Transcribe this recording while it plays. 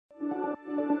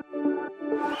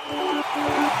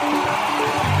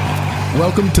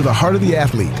Welcome to the Heart of the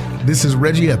Athlete. This is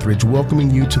Reggie Etheridge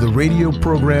welcoming you to the radio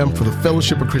program for the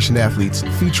Fellowship of Christian Athletes,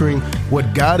 featuring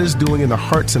what God is doing in the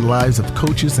hearts and lives of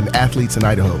coaches and athletes in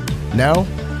Idaho. Now,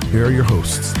 here are your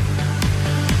hosts.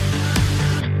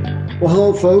 Well,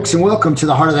 hello, folks, and welcome to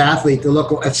the Heart of the Athlete, the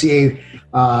local FCA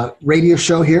radio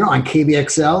show here on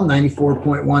KBXL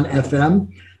 94.1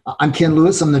 FM. I'm Ken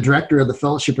Lewis. I'm the director of the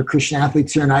Fellowship of Christian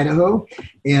Athletes here in Idaho.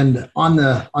 And on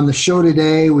the show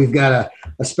today, we've got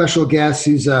a special guest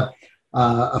who's a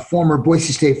former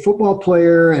Boise State football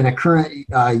player and a current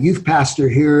youth pastor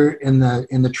here in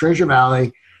the Treasure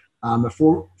Valley,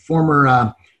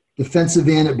 former defensive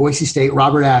end at Boise State,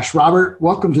 Robert Ash. Robert,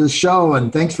 welcome to the show,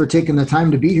 and thanks for taking the time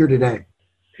to be here today.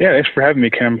 Yeah, thanks for having me,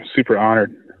 Ken. I'm super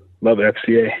honored. Love the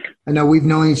FCA. I know we've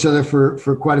known each other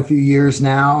for quite a few years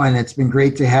now, and it's been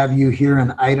great to have you here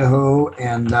in Idaho.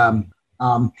 And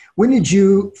when did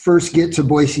you first get to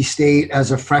Boise State as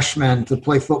a freshman to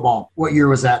play football? What year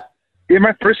was that? Yeah,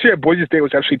 my first year at Boise State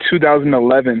was actually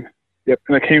 2011. Yep,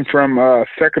 and I came from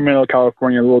Sacramento,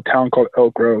 California, a little town called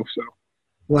Elk Grove. So,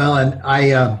 well, and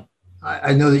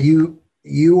I know that you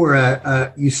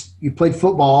were you played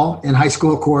football in high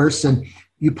school, of course, and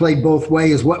you played both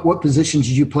ways. What positions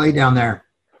did you play down there?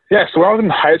 Yeah, so when I was in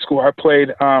high school, I played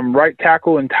right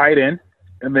tackle and tight end.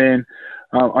 And then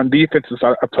on defenses,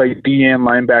 I played DN,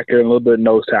 linebacker, and a little bit of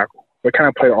nose tackle. So I kind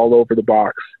of played all over the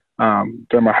box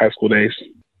during my high school days.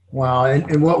 Wow.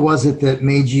 And what was it that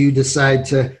made you decide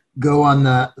to go on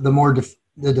the more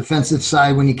the defensive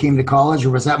side when you came to college,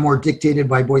 or was that more dictated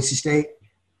by Boise State?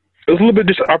 It was a little bit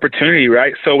just opportunity,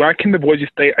 right? So when I came to Boise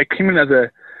State, I came in as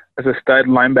a stud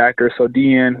linebacker, so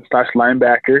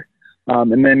DN/linebacker,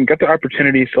 and then got the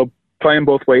opportunity. So playing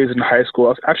both ways in high school, I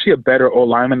was actually a better O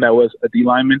lineman than I was a D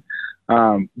lineman.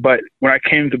 But when I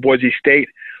came to Boise State,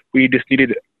 we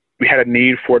had a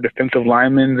need for defensive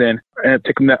linemen, and I ended up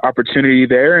taking that opportunity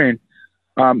there. And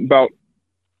about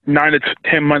 9 to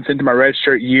 10 months into my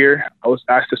redshirt year, I was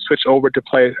asked to switch over to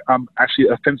play actually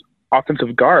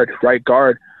offensive guard, right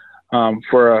guard,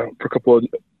 for a couple of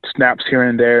snaps here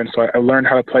and there. And so I learned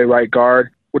how to play right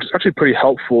guard, which is actually pretty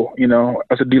helpful,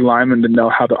 as a D lineman, to know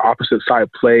how the opposite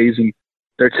side plays and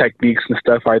their techniques and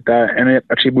stuff like that. And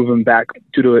actually moving back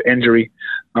due to an injury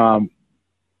on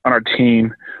our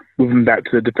team, moving back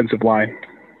to the defensive line.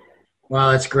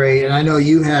 Wow, that's great. And I know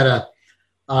you had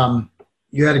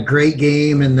a great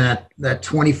game in that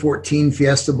 2014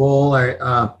 Fiesta Bowl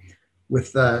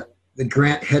with the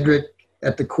Grant Hedrick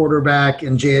at the quarterback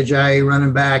and Jay Ajayi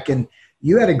running back, and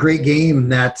you had a great game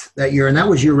that year, and that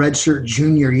was your redshirt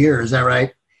junior year. Is that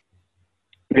right?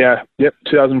 Yeah. Yep.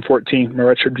 2014, my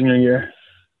redshirt junior year.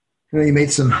 You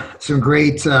made some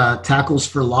great tackles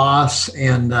for loss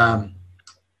and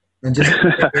just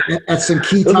at some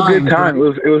key times. It was a good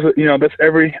time.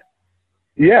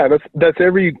 That's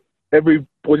every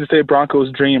Boise State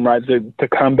Broncos dream, right? To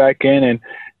come back in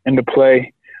and to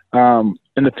play in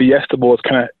the Fiesta Bowl is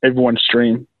kind of everyone's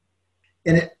dream.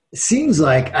 And it seems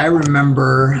like I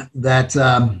remember that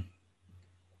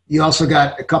you also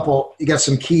got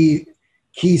some key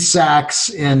sacks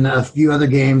in a few other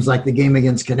games, like the game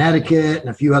against Connecticut and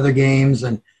a few other games.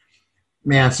 And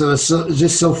man, so it's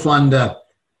just so fun to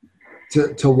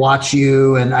watch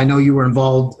you. And I know you were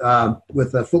involved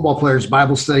with a football players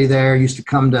Bible study there. You used to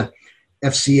come to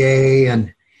FCA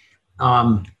and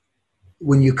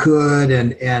when you could,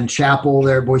 and chapel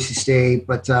there at Boise State.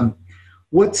 But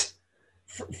what's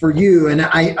for you, and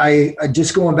I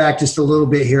just going back just a little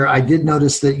bit here, I did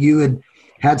notice that you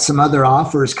had some other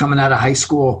offers coming out of high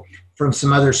school from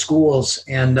some other schools,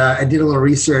 and I did a little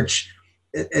research.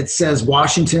 It says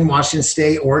Washington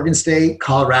State, Oregon State,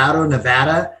 Colorado,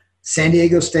 Nevada, San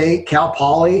Diego State, Cal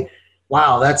Poly.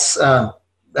 Wow, that's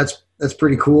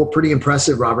pretty cool, pretty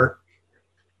impressive, Robert.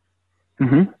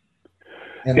 Mm-hmm.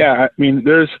 Yeah, I mean,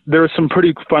 there were some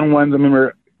pretty fun ones. I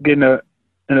remember getting an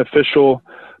official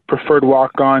preferred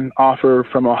walk-on offer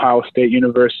from Ohio State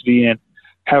University, and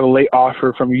had a late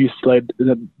offer from UCLA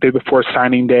the day before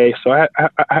signing day. So I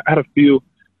had a few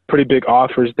pretty big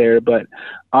offers there. But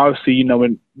obviously,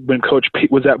 when Coach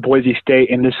Pete was at Boise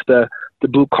State, and just the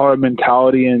blue-collar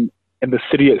mentality and the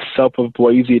city itself of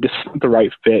Boise, just wasn't the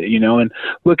right fit, And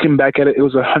looking back at it, it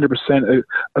was 100%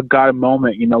 a God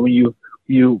moment, when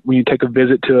you take a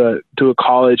visit to a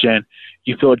college and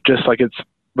you feel just like it's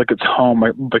home,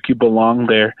 like you belong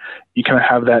there. You kind of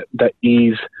have that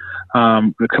ease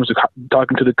when it comes to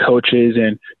talking to the coaches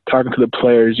and talking to the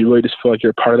players. You really just feel like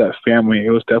you're part of that family. It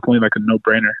was definitely like a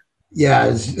no-brainer. Yeah,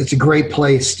 it's a great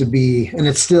place to be, and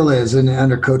it still is, and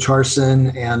under Coach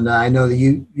Harsin. And I know that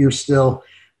you're still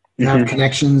have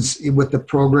connections with the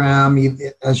program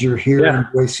as you're here in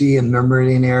Boise and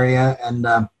Meridian area. And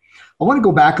I want to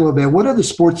go back a little bit. What other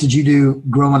sports did you do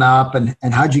growing up, and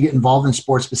how'd you get involved in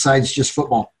sports besides just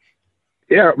football?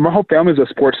 Yeah, my whole family's a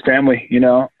sports family,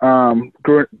 growing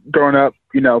up,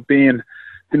 being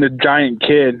a giant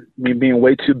kid, being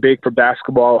way too big for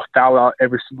basketball, foul out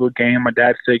every single game. My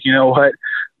dad said, you know what,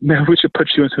 maybe we should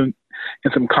put you in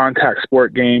some contact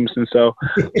sport games. And so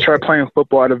I started playing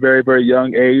football at a very, very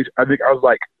young age. I think I was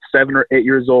like 7 or 8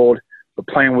 years old, but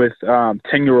playing with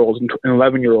 10-year-olds and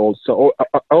 11-year-olds. So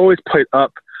I always played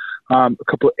up a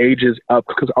couple of ages up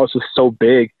because I was just so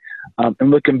big. And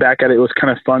looking back at it, it was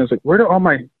kind of fun. It's like, where did all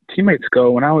my teammates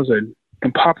go when I was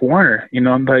in Pop Warner?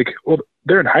 I'm like, well,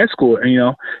 they're in high school,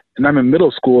 and I'm in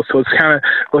middle school. So it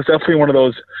was definitely one of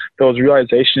those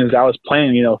realizations. I was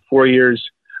playing, 4 years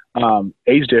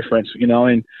age difference,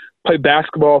 and played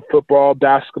basketball, football,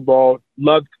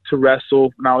 loved to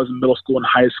wrestle when I was in middle school and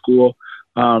high school.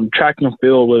 Track and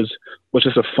field was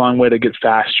just a fun way to get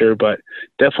faster, but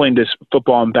definitely just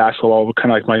football and basketball were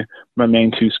kind of like my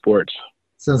main two sports.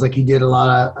 Sounds like you did a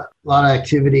lot of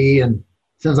activity, and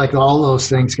sounds like all those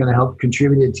things kind of help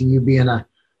contributed to you being an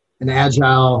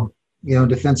agile,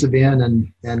 defensive end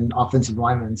and offensive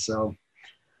lineman. So,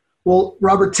 well,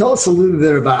 Robert, tell us a little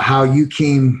bit about how you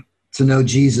came to know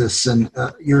Jesus and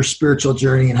your spiritual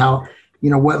journey, and how,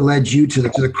 what led you to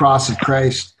the cross of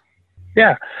Christ.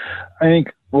 Yeah, I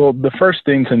think, well, the first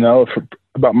thing to know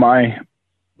about my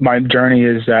journey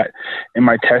is that, in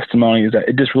my testimony, is that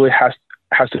it just really has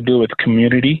to do with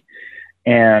community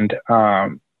and,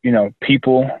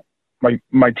 people,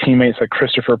 my teammates like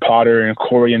Christopher Potter and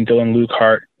Corey and Dylan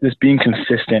Lukehart, just being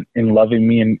consistent in loving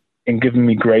me and giving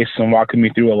me grace and walking me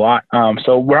through a lot.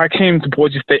 So when I came to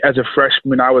Boise State as a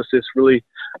freshman, I was just really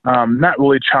not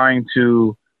really trying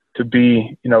to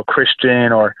be,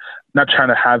 Christian, or not trying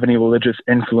to have any religious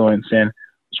influence, and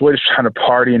was really just trying to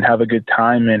party and have a good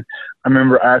time. And I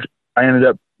remember I ended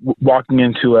up walking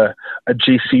into a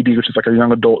GCD, which is like a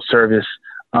young adult service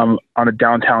on a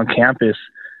downtown campus,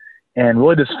 and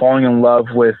really just falling in love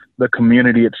with the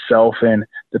community itself and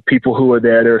the people who were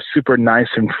there. They were super nice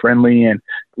and friendly and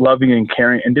loving and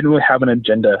caring, and didn't really have an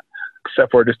agenda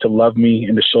except for just to love me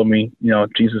and to show me,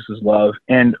 Jesus' love.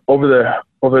 And over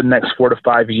the next 4 to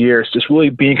 5 years, just really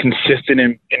being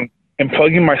consistent and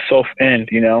plugging myself in.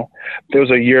 There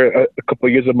was a couple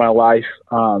of years of my life,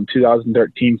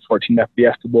 2013-14, that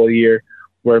Fiesta Bowl year,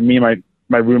 where me and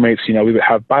my roommates, we would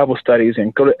have Bible studies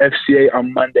and go to FCA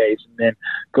on Mondays, and then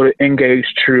go to Engage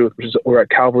Truth, which is over at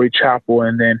Calvary Chapel,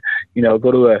 and then,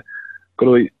 go to a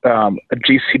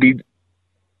GCD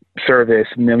service,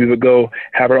 and then we would go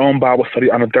have our own Bible study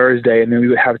on a Thursday, and then we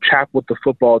would have chapel with the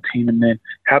football team, and then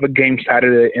have a game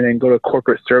Saturday, and then go to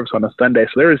corporate service on a Sunday.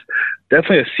 So there was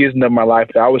definitely a season of my life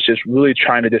that I was just really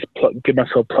trying to just get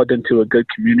myself plugged into a good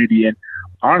community, and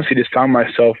honestly just found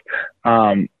myself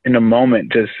in a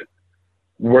moment just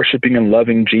worshiping and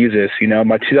loving Jesus.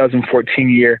 My 2014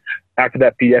 year, after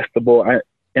that Fiesta Bowl, I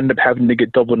ended up having to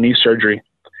get double knee surgery,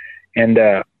 and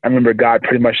I remember God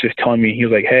pretty much just telling me, he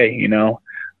was like, hey,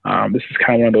 this is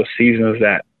kind of one of those seasons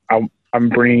that I'm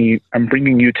bringing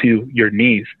you to your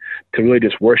knees to really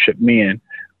just worship me. And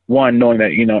one, knowing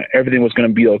that, everything was going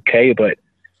to be okay, but it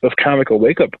was kind of like a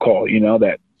wake up call,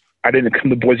 that I didn't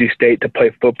come to Boise State to play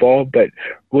football, but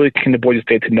really came to Boise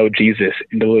State to know Jesus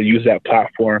and to really use that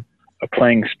platform of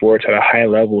playing sports at a high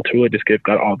level to really just give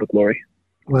God all the glory.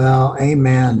 Well,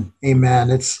 amen. Amen.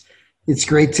 It's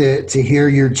great to hear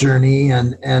your journey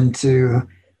and to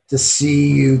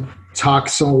see you talk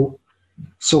so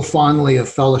fondly of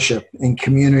fellowship and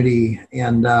community,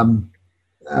 and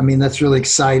that's really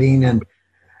exciting. And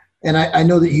I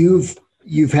know that you've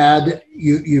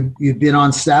been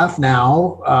on staff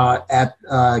now at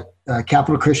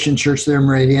Capital Christian Church there in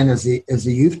Meridian as the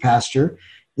youth pastor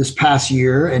this past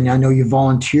year, and I know you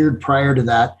volunteered prior to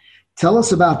that. Tell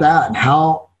us about that and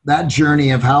how that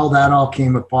journey of how that all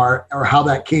came apart, or how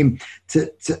that came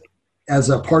to as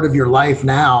a part of your life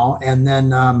now, and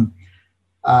then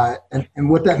and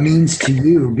what that means to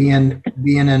you being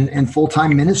in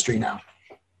full-time ministry now.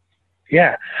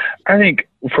 Yeah, I think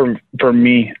for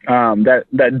me,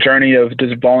 that journey of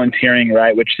just volunteering,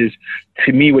 right, which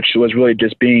was really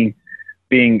just being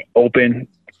open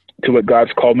to what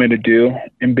God's called me to do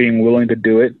and being willing to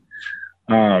do it.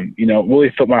 Really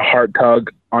felt my heart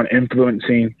tug on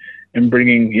influencing and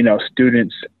bringing,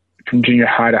 students from junior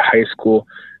high to high school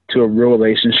to a real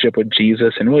relationship with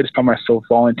Jesus, and really just found myself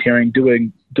volunteering,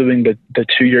 doing the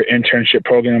 2-year internship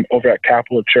program over at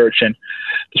Capital Church, and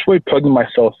just really plugging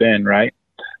myself in, right?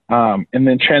 And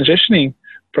then transitioning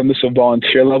from this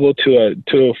volunteer level to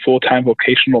a full-time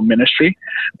vocational ministry,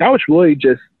 that was really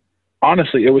just,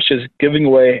 honestly, it was just giving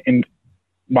away in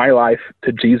my life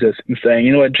to Jesus and saying,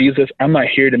 you know what, Jesus, I'm not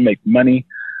here to make money.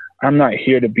 I'm not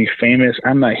here to be famous.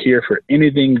 I'm not here for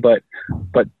anything but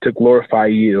to glorify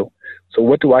you. So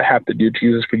what do I have to do,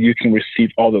 Jesus, for you can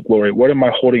receive all the glory? What am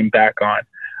I holding back on?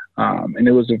 And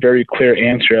it was a very clear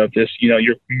answer of this. You know,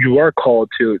 you are called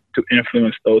to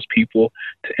influence those people,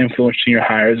 to influence junior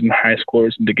hires and high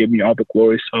schoolers, and to give me all the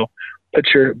glory. So put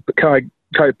your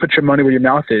money where your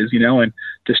mouth is, you know, and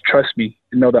just trust me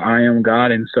and know that I am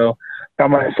God. And so I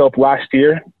found myself last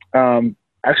year,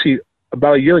 actually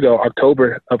about a year ago,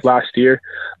 October of last year,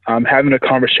 having a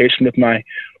conversation with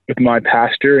my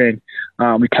pastor, and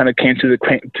we kind of came to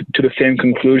the same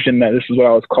conclusion that this is what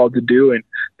I was called to do, and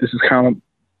this is kind of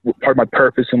part of my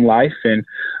purpose in life, and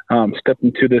step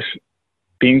into this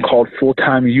being called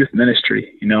full-time youth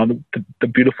ministry, you know, the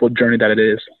beautiful journey that it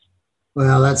is.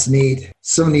 Well, that's neat.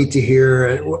 So neat to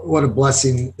hear. What a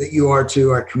blessing that you are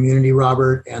to our community,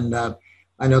 Robert, and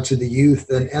I know to the youth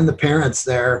and the parents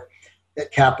there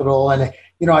at Capitol. And,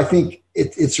 you know, I think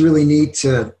it's really neat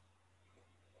to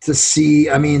see,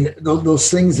 I mean, those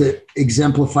things that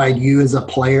exemplified you as a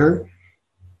player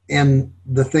and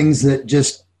the things that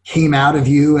just came out of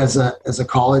you as a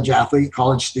college athlete,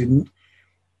 college student,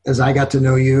 as I got to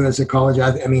know you as a college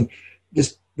athlete. I mean,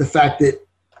 just the fact that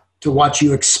to watch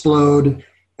you explode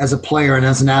as a player and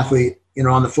as an athlete, you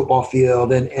know, on the football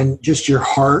field, and just your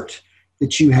heart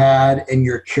that you had and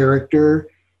your character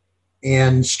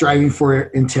and striving for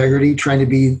integrity, trying to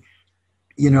be,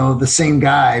 you know, the same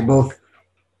guy, both,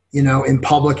 you know, in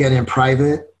public and in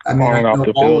private. I mean, I know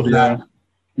all of that.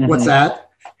 Mm-hmm. What's that?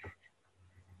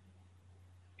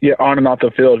 Yeah, on and off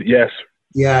the field, yes.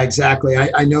 Yeah, exactly.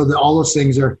 I know that all those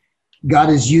things God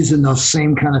is using those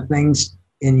same kind of things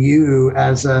in you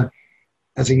as a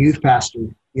youth pastor,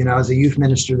 you know, as a youth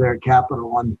minister there at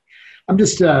Capitol. And I'm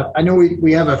just, I know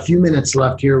we have a few minutes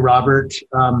left here, Robert.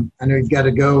 I know you've got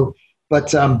to go,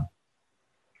 but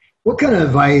what kind of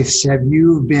advice have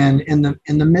you been in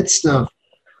the midst of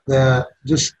the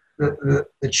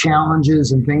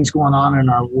challenges and things going on in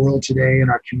our world today, in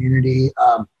our community,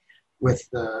 with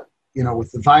the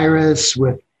virus,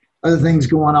 with other things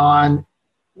going on?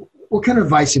 What kind of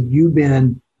advice have you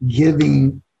been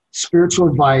giving, spiritual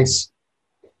advice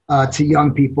to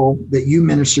young people that you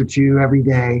minister to every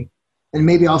day, and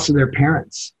maybe also their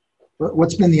parents?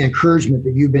 What's been the encouragement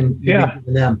that you've been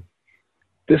giving them?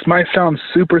 This might sound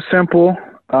super simple.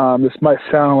 This might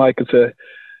sound like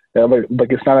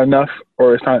like it's not enough,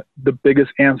 or it's not the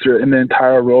biggest answer in the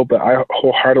entire world, but I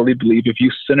wholeheartedly believe if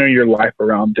you center your life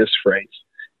around this phrase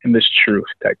and this truth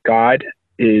that God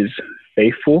is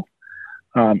faithful,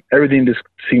 everything just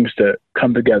seems to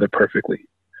come together perfectly.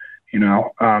 You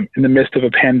know, in the midst of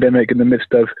a pandemic, in the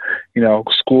midst of, you know,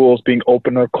 schools being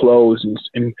open or closed,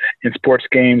 and sports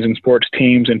games and sports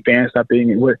teams and fans not being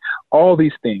in, all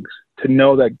these things, to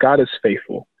know that God is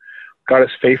faithful. God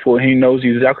is faithful, and he knows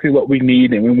exactly what we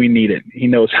need and when we need it. He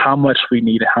knows how much we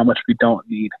need and how much we don't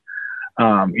need.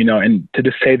 You know, and to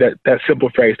just say that simple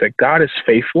phrase, that God is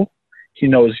faithful. He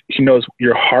knows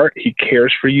your heart. He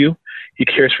cares for you. He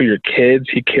cares for your kids.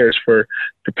 He cares for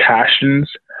your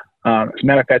passions. As a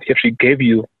matter of fact, he actually gave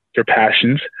you your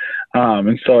passions.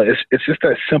 And so it's just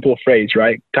that simple phrase,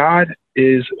 right? God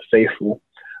is faithful.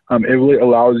 It really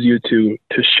allows you to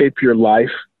shape your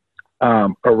life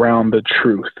around the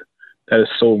truth. That is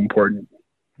so important.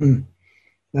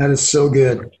 That is so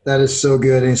good. That is so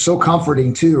good. And it's so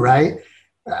comforting too, right?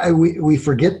 We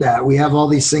forget that. We have all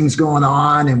these things going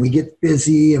on, and we get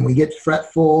busy and we get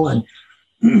fretful, and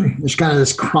there's kind of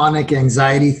this chronic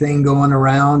anxiety thing going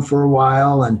around for a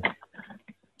while, and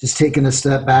just taking a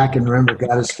step back and remember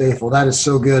God is faithful. That is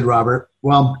so good, Robert.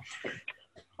 Well,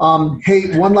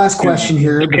 hey, one last question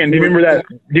here. Ken, do you remember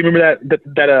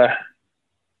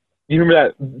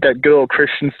that good old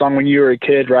Christian song when you were a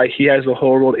kid, right? He has the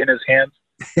whole world in his hands.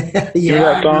 Yeah,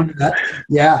 that song?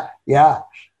 Yeah.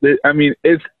 I mean,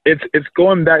 it's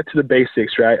going back to the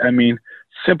basics, right? I mean,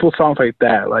 simple songs like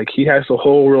that, like he has the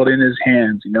whole world in his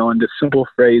hands, you know, and the simple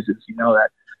phrases, you know,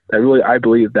 that really, I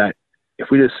believe that if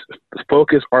we just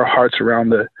focus our hearts around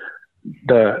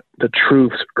the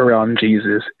truths around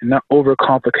Jesus and not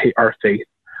overcomplicate our faith,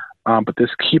 but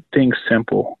just keep things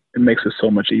simple, it makes it so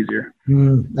much easier.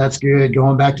 That's good.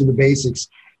 Going back to the basics.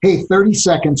 Hey, 30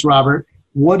 seconds, Robert.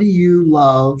 What do you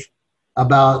love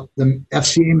about the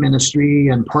FCA ministry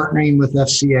and partnering with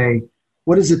FCA?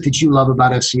 What is it that you love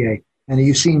about FCA? And are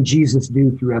you seeing Jesus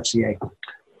do through FCA?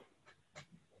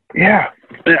 Yeah,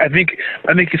 I think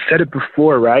you said it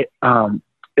before, right?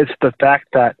 It's the fact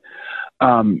that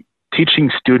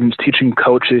teaching students, teaching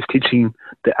coaches, teaching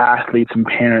the athletes and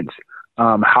parents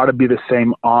how to be the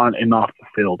same on and off the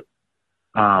field,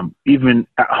 even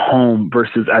at home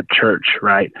versus at church,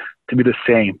 right? To be the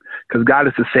same, because God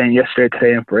is the same yesterday,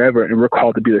 today, and forever, and we're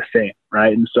called to be the same,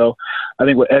 right? And so I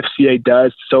think what FCA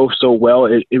does so well,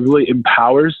 it really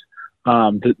empowers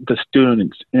the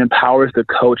students and empowers the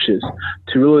coaches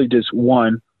to really just,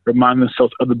 one, remind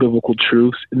themselves of the biblical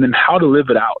truths, and then how to live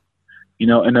it out. In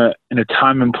a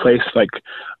time and place like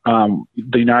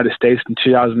the United States in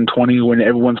 2020, when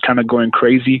everyone's kind of going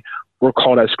crazy, we're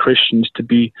called as Christians to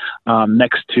be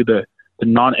next to the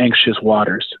non-anxious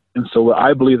waters. And so what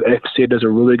I believe FCA does a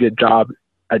really good job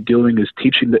at doing is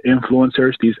teaching the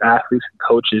influencers, these athletes and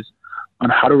coaches, on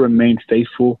how to remain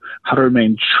faithful, how to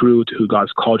remain true to who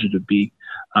God's called you to be.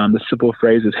 The simple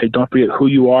phrase is, hey, don't forget who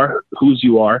you are, whose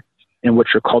you are, and what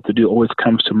you're called to do always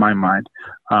comes to my mind.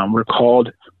 We're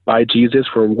called by Jesus,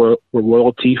 we're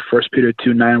royalty. 1 Peter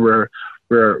 2:9,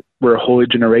 we're a holy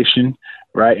generation,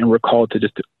 right? And we're called to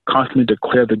just constantly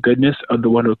declare the goodness of the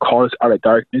one who called us out of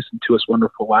darkness into his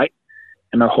wonderful light.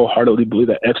 And I wholeheartedly believe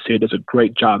that FCA does a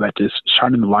great job at just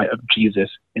shining the light of Jesus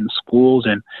in schools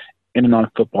and in and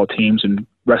on football teams and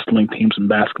wrestling teams and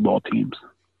basketball teams.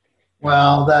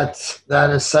 Well, that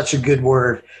is such a good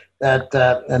word. And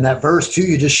that verse too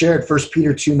you just shared, 1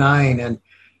 Peter 2:9. And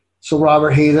so,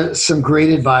 Robert, hey, that's some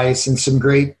great advice and some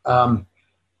great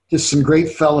just some great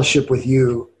fellowship with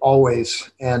you always.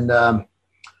 And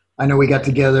I know we got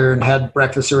together and had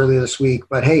breakfast earlier this week,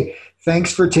 but hey,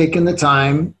 thanks for taking the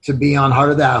time to be on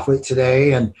Heart of the Athlete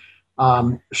today. And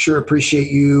sure appreciate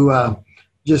you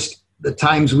just the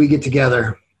times we get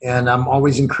together. And I'm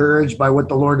always encouraged by what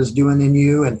the Lord is doing in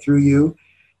you and through you.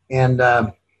 And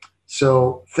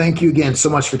so thank you again so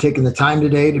much for taking the time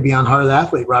today to be on Heart of the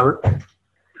Athlete, Robert.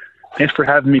 Thanks for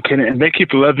having me, Ken. And thank you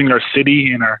for loving our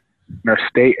city and our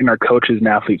state and our coaches and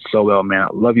athletes so well, man. I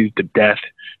love you to death.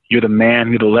 You're the man.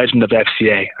 You're the legend of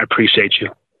FCA. I appreciate you.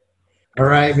 All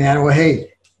right, man. Well,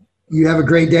 hey, you have a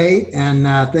great day. And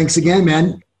thanks again,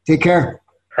 man. Take care.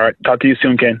 All right. Talk to you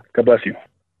soon, Ken. God bless you.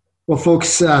 Well,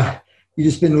 folks, you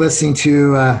just been listening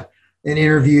to an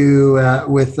interview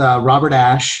with Robert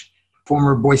Ash,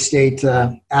 former Boy State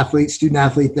athlete, student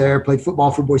athlete there, played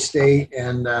football for Boy State,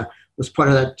 and was part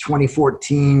of that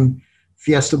 2014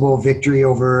 Fiesta Bowl victory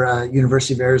over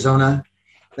University of Arizona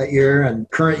that year, and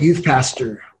current youth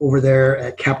pastor over there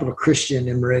at Capital Christian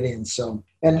in Meridian. So,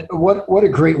 and what a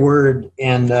great word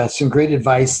and some great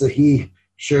advice that he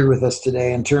shared with us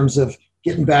today in terms of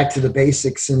getting back to the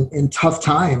basics in tough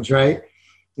times, right?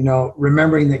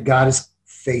 Remembering that God is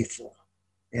faithful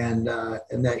and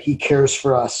that he cares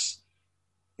for us.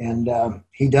 And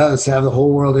he does have the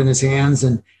whole world in his hands.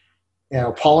 And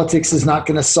politics is not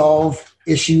going to solve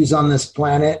issues on this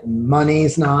planet, and money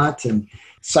is not, and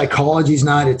psychology is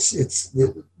not. It's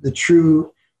the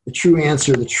true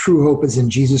answer. The true hope is in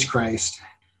Jesus Christ.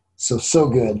 So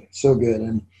good,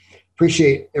 and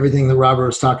appreciate everything that Robert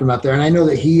was talking about there. And I know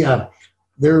that he's a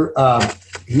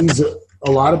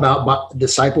lot about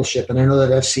discipleship, and I know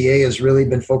that FCA has really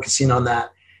been focusing on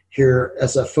that here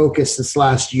as a focus this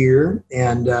last year.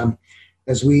 And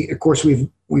as we've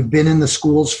been in the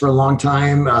schools for a long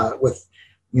time with,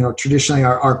 traditionally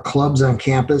our clubs on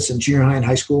campus and junior high and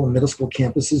high school and middle school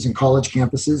campuses and college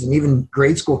campuses and even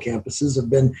grade school campuses have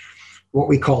been what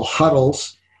we call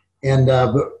huddles. And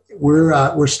but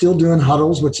we're still doing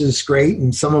huddles, which is great.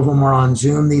 And some of them are on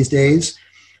Zoom these days,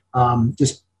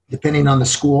 just depending on the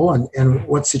school and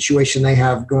what situation they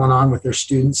have going on with their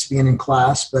students being in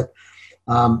class. But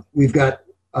we've got,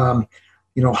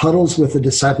 huddles with a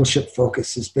discipleship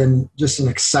focus has been just an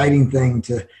exciting thing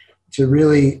to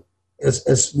really,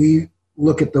 as we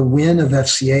look at the win of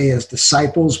FCA as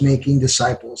disciples making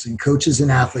disciples and coaches and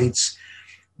athletes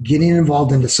getting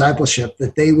involved in discipleship,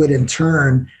 that they would in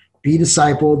turn be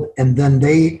discipled, and then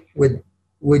they would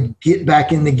get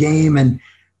back in the game and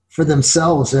for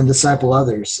themselves and disciple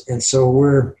others. And so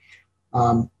we're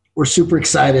super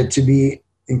excited to be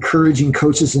encouraging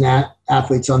coaches and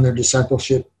athletes on their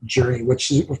discipleship journey,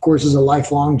 which of course is a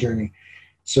lifelong journey.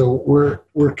 So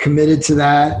we're committed to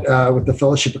that with the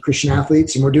Fellowship of Christian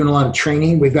Athletes, and we're doing a lot of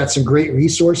training. We've got some great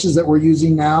resources that we're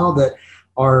using now that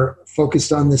are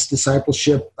focused on this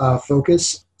discipleship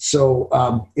focus. So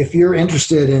if you're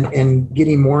interested in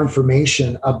getting more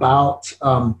information about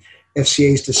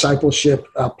FCA's discipleship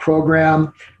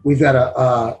program, we've got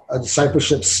a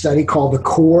discipleship study called the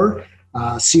CORE,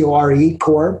 C-O-R-E,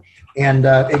 CORE, and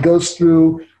it goes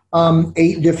through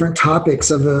 8 different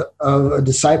topics of a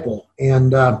disciple.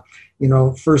 And,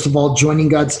 first of all, joining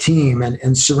God's team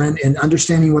and surrender and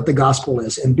understanding what the gospel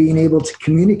is and being able to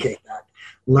communicate that,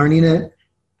 learning it,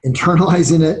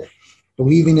 internalizing it,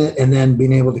 believing it, and then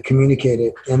being able to communicate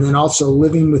it. And then also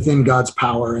living within God's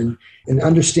power and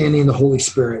understanding the Holy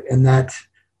Spirit. And that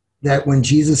when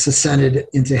Jesus ascended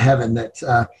into heaven,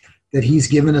 that he's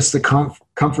given us the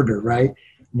comforter, right?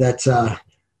 That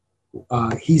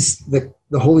he's the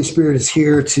Holy Spirit is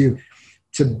here to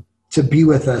be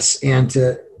with us and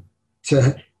to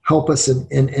help us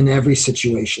in every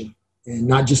situation. And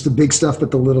not just the big stuff, but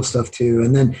the little stuff too.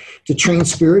 And then to train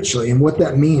spiritually, and what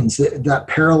that means, that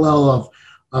parallel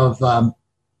of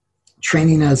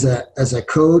training as a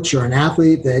coach or an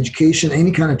athlete, the education,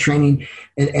 any kind of training,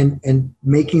 and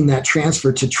making that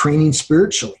transfer to training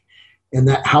spiritually, and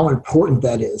that how important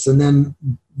that is. And then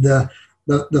the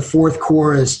fourth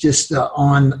core is just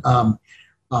on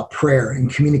prayer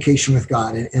and communication with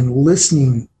God and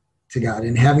listening to God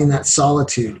and having that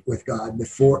solitude with God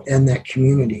before, and that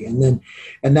community. And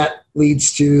that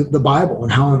leads to the Bible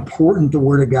and how important the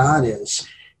Word of God is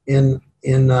in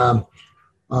our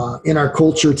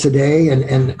culture today,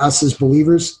 and us as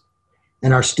believers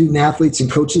and our student athletes and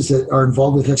coaches that are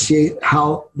involved with FCA,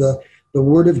 how the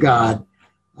Word of God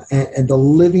and the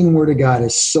living Word of God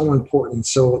is so important.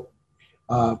 So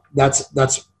that's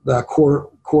the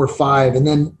core five. And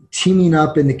then teaming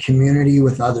up in the community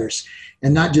with others.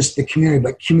 And not just the community,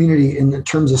 but community in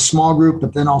terms of small group,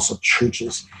 but then also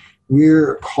churches.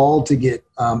 We're called to get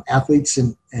athletes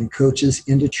and coaches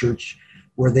into church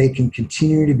where they can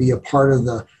continue to be a part of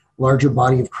the larger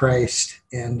body of Christ.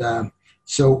 And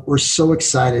so we're so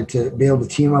excited to be able to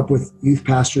team up with youth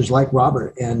pastors like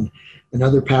Robert and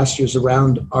other pastors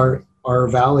around our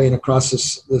valley and across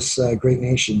this great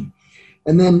nation.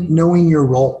 And then knowing your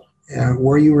role and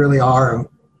where you really are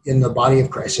in the body of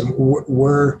Christ, and what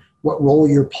role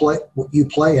you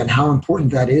play and how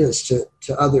important that is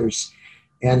to others.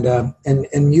 And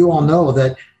you all know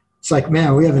that it's like,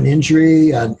 man, we have an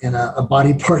injury and a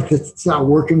body part that's not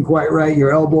working quite right,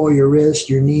 your elbow, your wrist,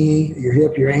 your knee, your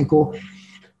hip, your ankle.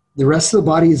 The rest of the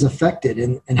body is affected,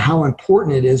 and how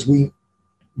important it is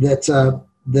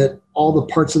that all the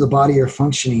parts of the body are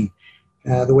functioning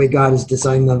the way God has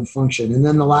designed them to function. And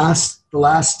then the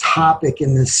last topic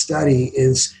in this study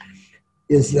is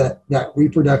that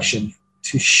reproduction,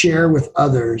 to share with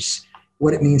others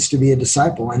what it means to be a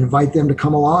disciple and invite them to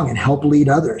come along and help lead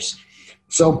others.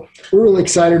 So we're really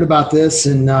excited about this.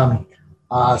 And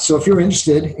so if you're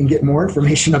interested in getting more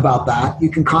information about that, you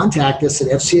can contact us at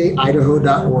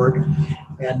fcaidaho.org.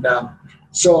 And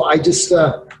so I just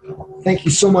thank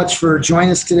you so much for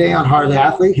joining us today on Heart of the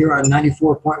Athlete here on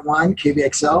 94.1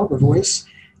 KBXL, The Voice.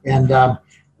 And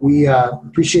we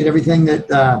appreciate everything that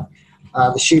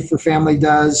the Schaefer family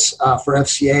does for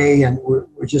FCA, and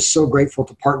we're just so grateful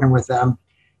to partner with them.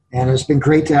 And it's been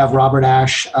great to have Robert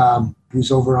Ash, who's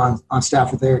over on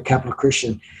staff with Eric Capital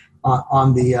Christian,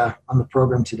 on the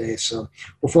program today. So,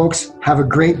 well, folks, have a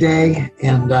great day,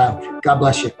 and God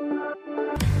bless you.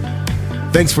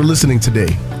 Thanks for listening today.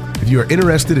 If you are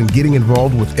interested in getting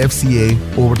involved with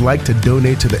FCA or would like to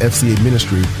donate to the FCA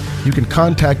ministry, you can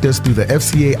contact us through the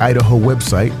FCA Idaho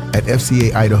website at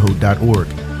fcaidaho.org.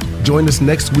 Join us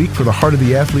next week for the Heart of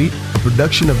the Athlete, a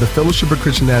production of the Fellowship of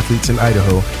Christian Athletes in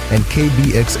Idaho and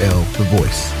KBXL, The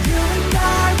Voice.